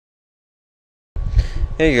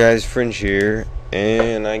Hey guys, Fringe here,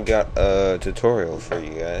 and I got a tutorial for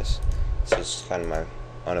you guys. This is kind of my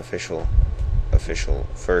unofficial, official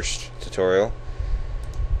first tutorial.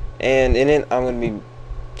 And in it, I'm going to be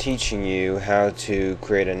teaching you how to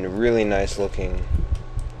create a really nice looking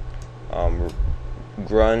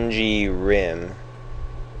grungy rim.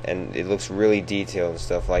 And it looks really detailed and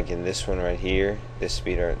stuff, like in this one right here, this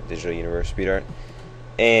speed art, Digital Universe speed art.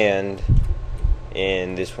 And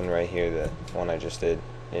in this one right here, the one I just did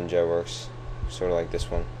in JetWorks, sort of like this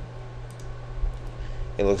one.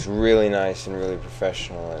 It looks really nice and really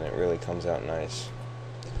professional, and it really comes out nice.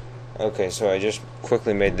 Okay, so I just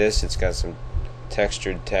quickly made this. It's got some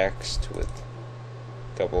textured text with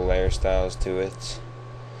a couple layer styles to it,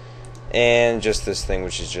 and just this thing,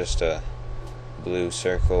 which is just a blue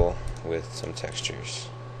circle with some textures.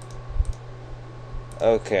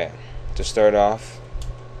 Okay, to start off,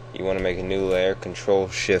 you want to make a new layer,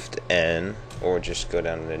 Control-Shift-N, or just go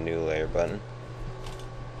down to the new layer button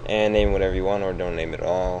and name whatever you want, or don't name it at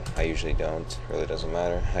all. I usually don't, it really doesn't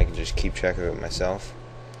matter. I can just keep track of it myself.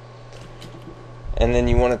 And then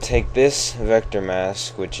you want to take this vector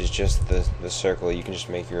mask, which is just the circle. You can just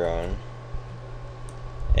make your own,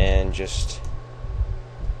 and just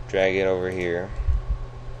drag it over here.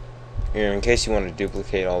 In case you want to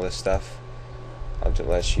duplicate all this stuff, I'll just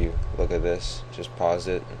let you look at this. Just pause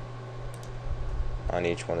it on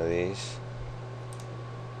each one of these.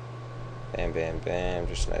 Bam, bam, bam.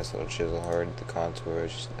 Just a nice little chisel hard. The contour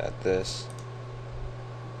is just at this.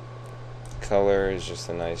 Color is just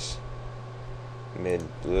a nice mid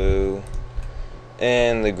blue.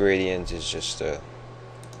 And the gradient is just a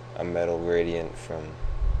metal gradient from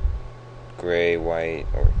gray, white,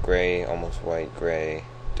 or gray, almost white, gray,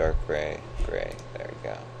 dark gray, gray. There you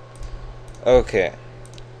go. Okay,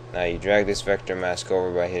 now you drag this vector mask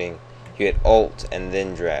over by you hit Alt and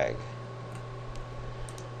then drag.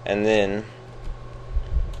 And then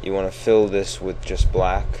you want to fill this with just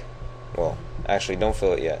black. Well, actually don't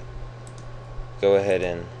fill it yet. Go ahead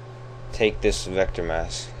and take this vector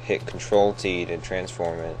mask, hit Control T to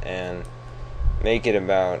transform it, and make it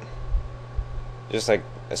about just like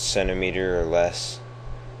a centimeter or less.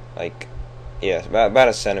 Like, yeah, about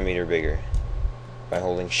a centimeter bigger, by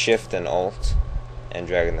holding Shift and Alt and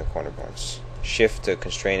dragging the corner points. Shift to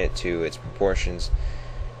constrain it to its proportions,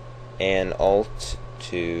 and Alt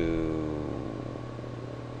to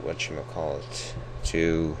whatchamacallit,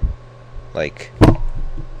 to like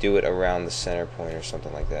do it around the center point or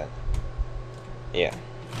something like that. Yeah.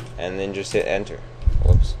 And then just hit Enter.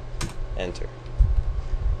 Whoops. Enter.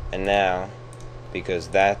 And now, because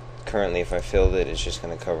that currently, if I filled it, it's just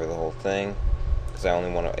going to cover the whole thing, because I only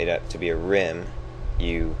want it to be a rim,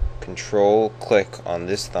 you Control-click on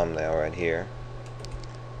this thumbnail right here,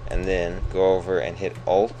 and then go over and hit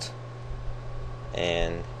Alt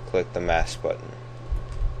and click the mask button.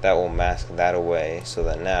 That will mask that away, so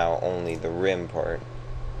that now only the rim part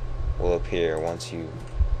will appear once you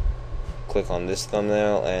click on this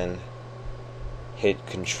thumbnail and hit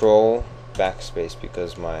Control backspace,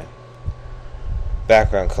 because my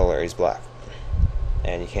background color is black.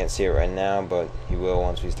 And you can't see it right now, but you will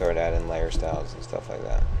once we start adding layer styles and stuff like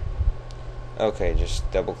that. Okay, just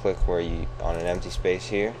double click where you on an empty space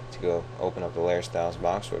here to go open up the layer styles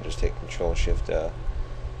box, or just hit Control Shift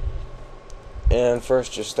and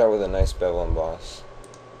first just start with a nice bevel emboss.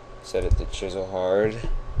 Set it to chisel hard,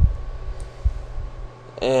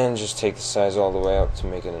 and just take the size all the way up to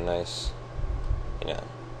make it a nice, a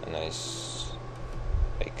nice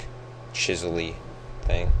like chisel-y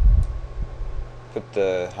thing. Put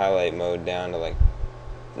the highlight mode down to like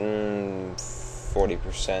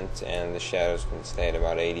 40%, and the shadows can stay at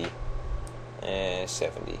about 80 and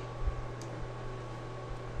 70.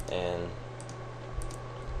 And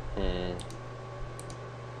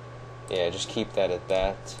yeah, just keep that at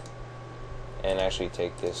that, and actually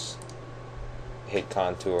take this, hit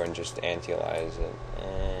contour and just anti-alias it,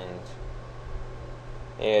 and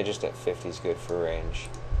yeah, just at 50 is good for range.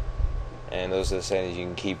 And those are the settings. You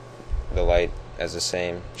can keep the light as the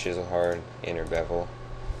same, chisel hard, inner bevel.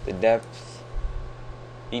 The depth,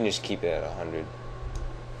 you can just keep it at 100.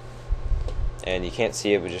 And you can't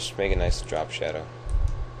see it, but just make a nice drop shadow.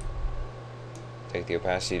 Take the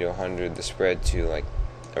opacity to 100, the spread to like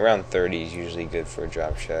around 30 is usually good for a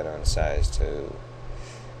drop shadow, and size to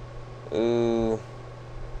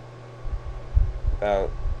about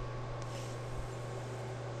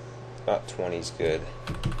 20 is good,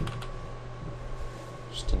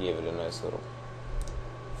 just to give it a nice little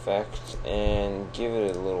effect, and give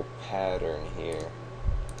it a little pattern here.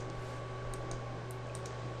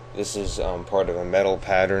 This is part of a metal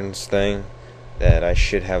patterns thing that I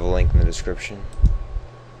should have a link in the description.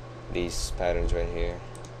 these patterns right here,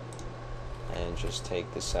 and just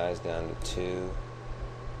take the size down to 2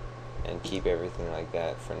 and keep everything like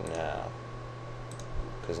that for now,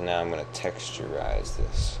 because now I'm going to texturize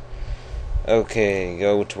this. Okay,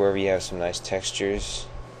 go to wherever you have some nice textures,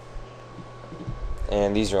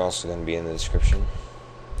 and these are also going to be in the description,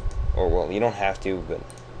 or well, you don't have to, but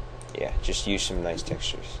yeah, just use some nice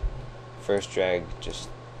textures. First drag just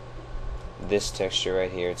this texture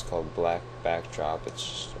right here. It's called black backdrop.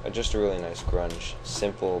 It's just a really nice grunge,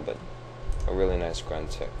 simple but a really nice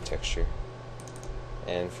grunge texture.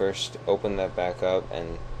 And first open that back up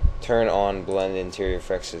and turn on blend interior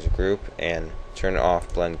effects as a group and turn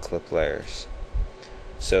off blend clip layers,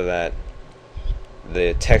 so that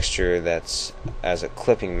the texture that's as a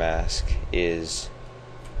clipping mask is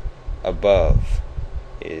above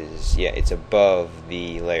it's above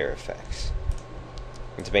the layer effects.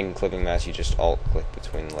 And to make a clipping mask, you just alt click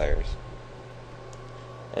between layers,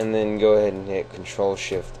 and then go ahead and hit Control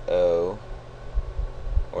Shift O,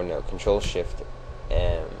 or no, Control Shift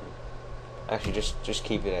M. Actually, just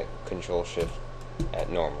keep it at Control Shift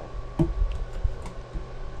at normal.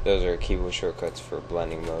 Those are keyboard shortcuts for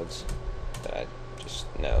blending modes that I just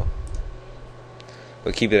know.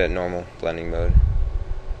 But keep it at normal blending mode.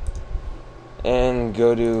 And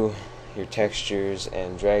go to your textures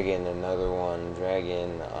and drag in another one. Drag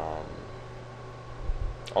in,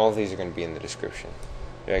 all of these are going to be in the description.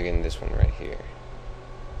 Drag in this one right here.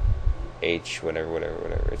 H, whatever.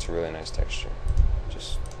 It's a really nice texture.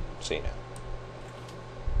 Just so you know.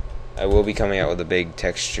 I will be coming out with a big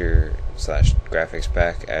texture / graphics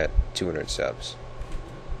pack at 200 subs.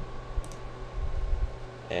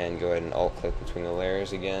 And go ahead and alt click between the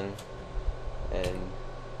layers again and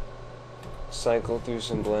cycle through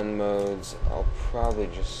some blend modes. I'll probably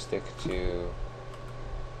just stick to,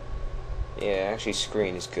 yeah, actually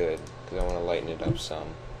screen is good because I want to lighten it up some.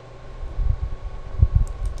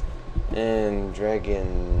 And drag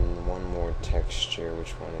in one more texture.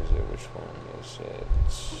 Which one is it? Which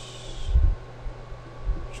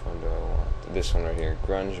one do I want? This one right here,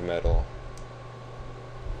 grunge metal.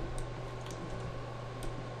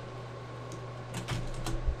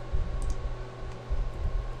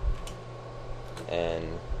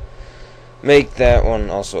 And make that one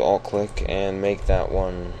also alt click and make that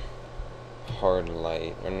one hard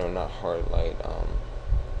light, or no, not hard light,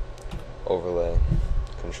 overlay.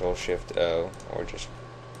 Control Shift O, or just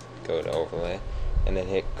go to overlay, and then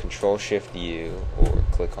hit Control Shift U, or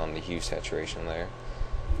click on the hue saturation layer,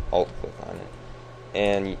 alt click on it,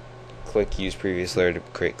 and click use previous layer to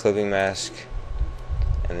create clipping mask,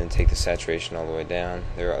 and then take the saturation all the way down.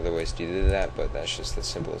 There are other ways to do that, but that's just the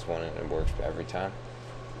simplest one and it works every time.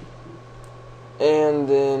 And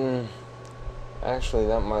then, actually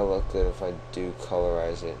that might look good if I do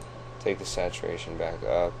colorize it. Take the saturation back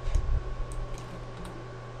up,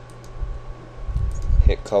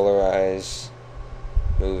 hit colorize,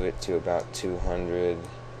 move it to about 200,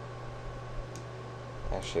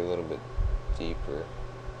 actually a little bit deeper,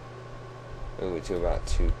 move it to about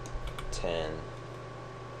 210,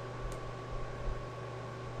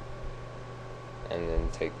 and then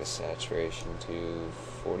take the saturation to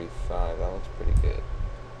 45. That looks pretty good.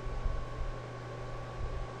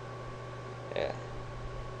 Yeah,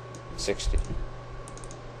 60.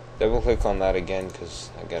 Double click on that again because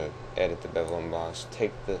I gotta edit the bevel and box.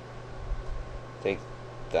 Take the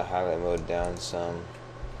highlight mode down some.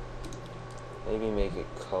 Maybe make it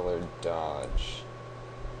color dodge.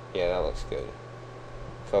 Yeah, that looks good.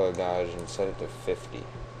 Color dodge and set it to 50.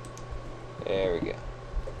 There we go.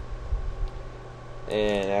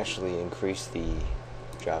 And actually increase the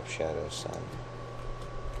drop shadow some.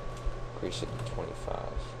 Increase it to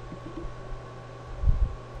 25.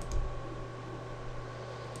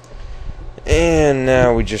 And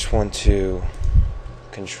now we just want to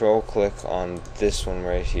control click on this one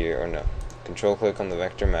right here, or no, control click on the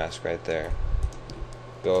vector mask right there.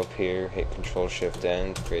 Go up here, hit Control Shift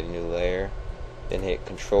N to create a new layer, then hit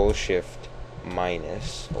Control Shift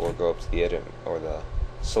minus, or go up to the edit or the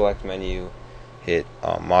select menu, hit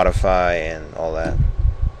modify and all that,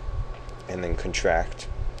 and then contract,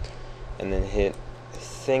 and then hit, I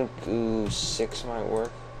think 6 might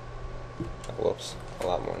work. Whoops, a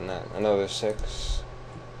lot more than that. Another 6,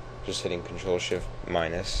 just hitting Control Shift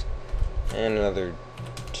minus, and another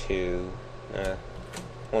 2,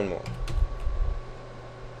 one more.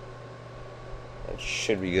 That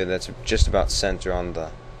should be good. That's just about center on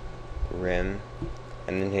the rim,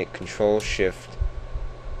 and then hit Control Shift,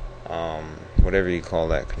 whatever you call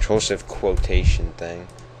that, Control Shift quotation thing,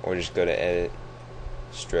 or just go to edit,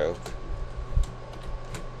 stroke.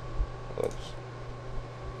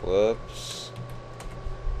 Whoops.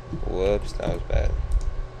 Whoops, that was bad.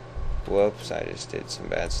 Whoops, I just did some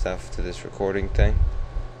bad stuff to this recording thing.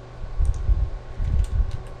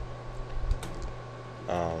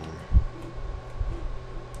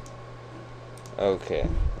 Okay,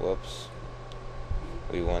 whoops.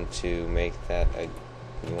 We want to make that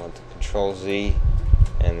we want to Control Z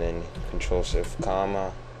and then Control Shift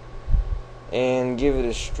comma and give it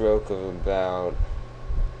a stroke of about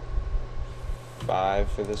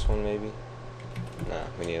 5 for this one, maybe. No,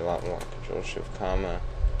 we need a lot more. Control Shift comma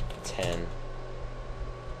 10.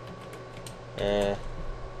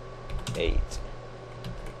 8.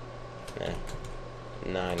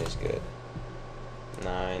 9 is good.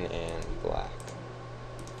 9 and black.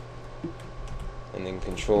 And then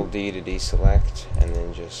Control D to deselect, and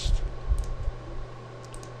then just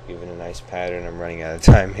give it a nice pattern. I'm running out of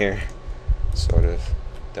time here. Sort of.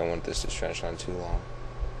 Don't want this to stretch on too long.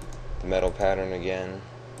 The metal pattern again.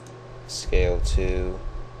 Scale 2.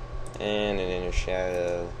 And an inner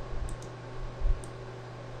shadow.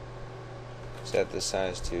 Set the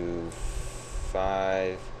size to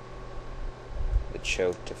 5. The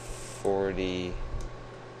choke to 40.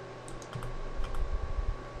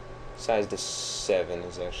 Size to 7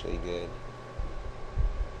 is actually good.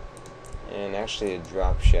 And actually a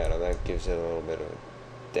drop shadow, that gives it a little bit of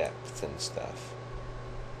depth and stuff.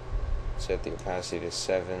 Set the opacity to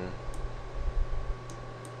 7.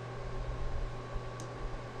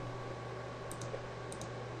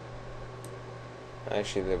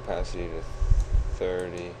 Actually the opacity to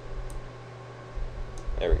 30.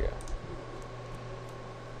 There we go.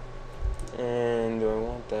 And do I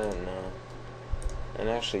want that? No. And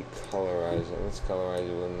actually colorize it. Let's colorize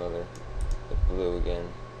it with another blue again.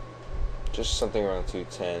 Just something around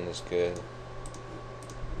 210 is good.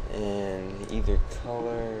 And either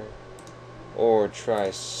color or try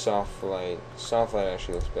soft light. Soft light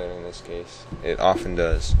actually looks better in this case. It often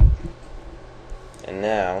does. And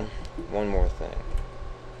now, one more thing.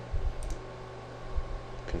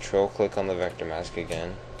 Control click on the vector mask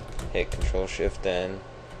again. Hit Control Shift N.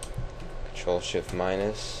 Control Shift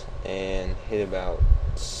minus. And hit about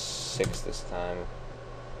 6 this time,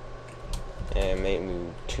 and make me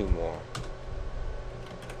 2 more.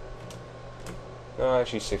 No,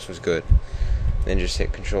 actually 6 was good. Then just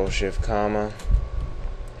hit Control Shift comma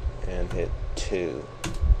and hit 2,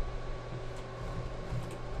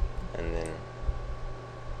 and then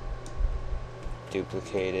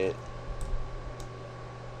duplicate it,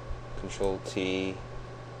 Control T,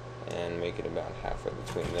 and make it about halfway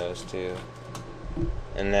between those two.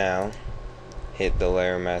 And now hit the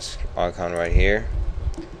layer mask icon right here,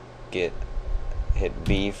 hit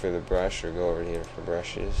B for the brush, or go over here for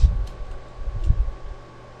brushes,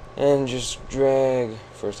 and just drag.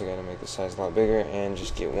 First I gotta make the size a lot bigger, and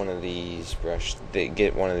just get one of these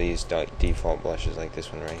default brushes like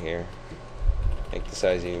this one right here. Make the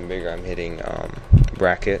size even bigger. I'm hitting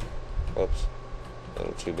bracket. Whoops, a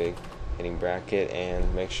little too big. Hitting bracket,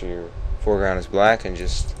 and make sure your foreground is black, and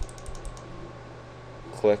just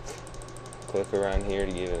click around here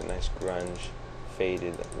to give it a nice grunge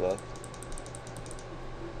faded look,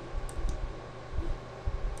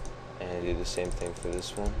 and do the same thing for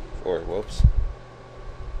this one. Or whoops,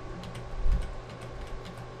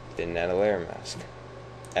 didn't add a layer mask.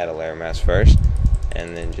 Add a layer mask first,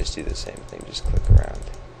 and then just do the same thing. Just click around.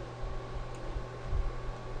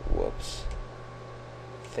 Whoops,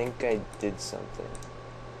 I think I did something.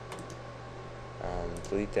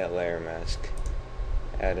 Delete that layer mask.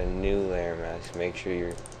 Add a new layer mask. Make sure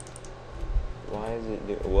you're. Why is it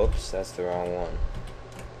do? Whoops, that's the wrong one.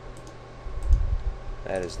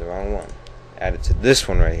 That is the wrong one. Add it to this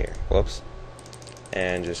one right here. Whoops.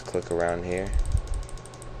 And just click around here.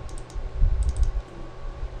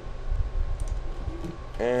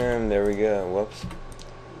 And there we go. Whoops.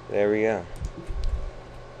 There we go.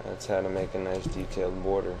 That's how to make a nice detailed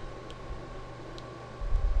border.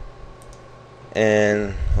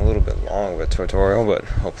 And a little bit long of a tutorial, but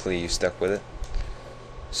hopefully you stuck with it.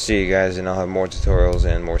 See you guys, and I'll have more tutorials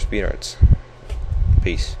and more speed arts.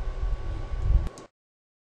 Peace.